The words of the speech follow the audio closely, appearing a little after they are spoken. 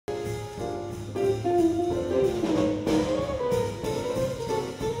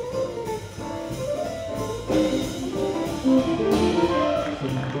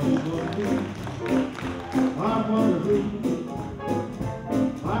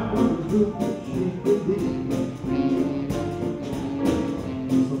good she could be.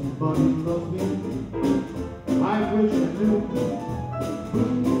 Somebody loves me, I wish I knew. Who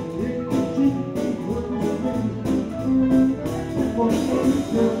if she would be for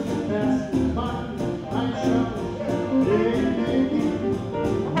till pass by, I shall maybe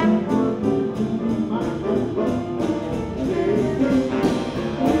my love,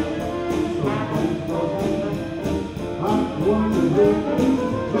 somebody loves me, I wonder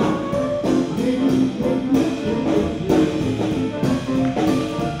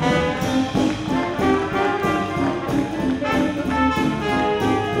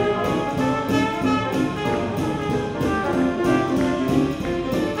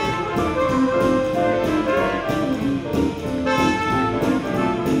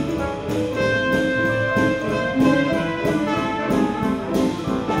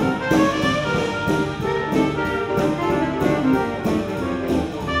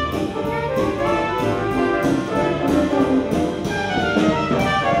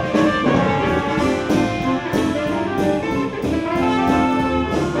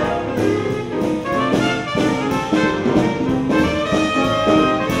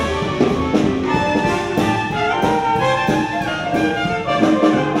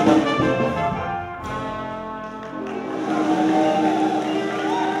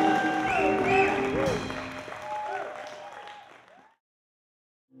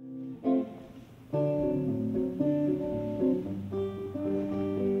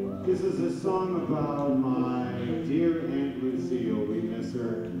this is a song about my dear Aunt Lucille. We miss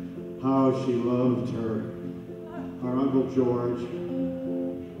her, how she loved her, our Uncle George,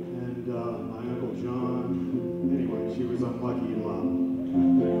 and my Uncle John. Anyway, she was unlucky in love.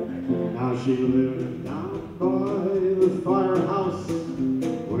 Now she lived down by the firehouse,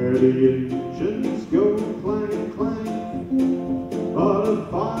 where the engines go clang, clang. But a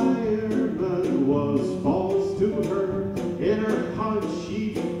fireman was false to her. In her heart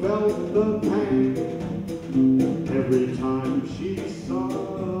she felt the pain. Every time she saw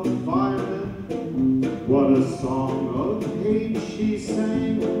a fireman, what a song of hate she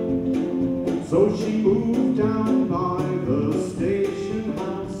sang. So she moved down by the station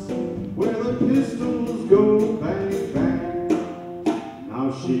house, where the pistols go bang, bang.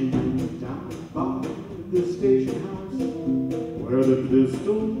 Now she moved down by the station house, where the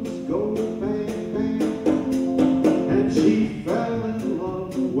pistols go bang, bang. And she fell in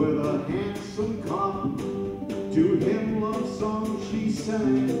love with a handsome cop. To him love song she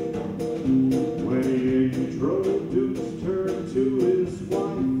sang. When he introduced her to his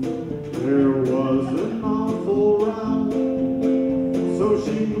wife, there was an awful row. So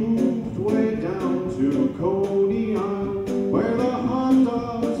she moved way down to Coney Island, where the hot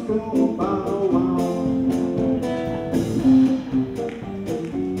dogs go bow wow.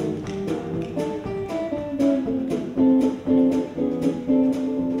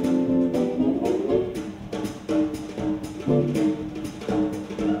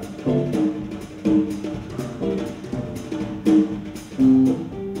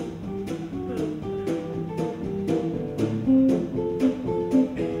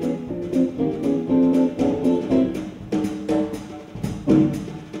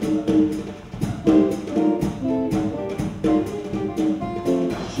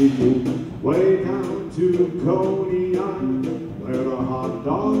 She moved way down to Coney Island, where the hot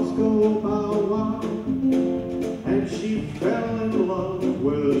dogs go bow wow. And she fell in love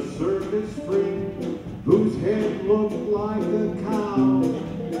with a circus freak, whose head looked like a cow.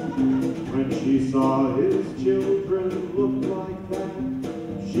 When she saw his children look like that,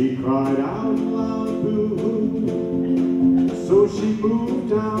 she cried out loud, boo-hoo. So she moved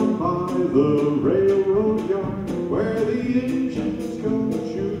down by the railroad yard, where the engine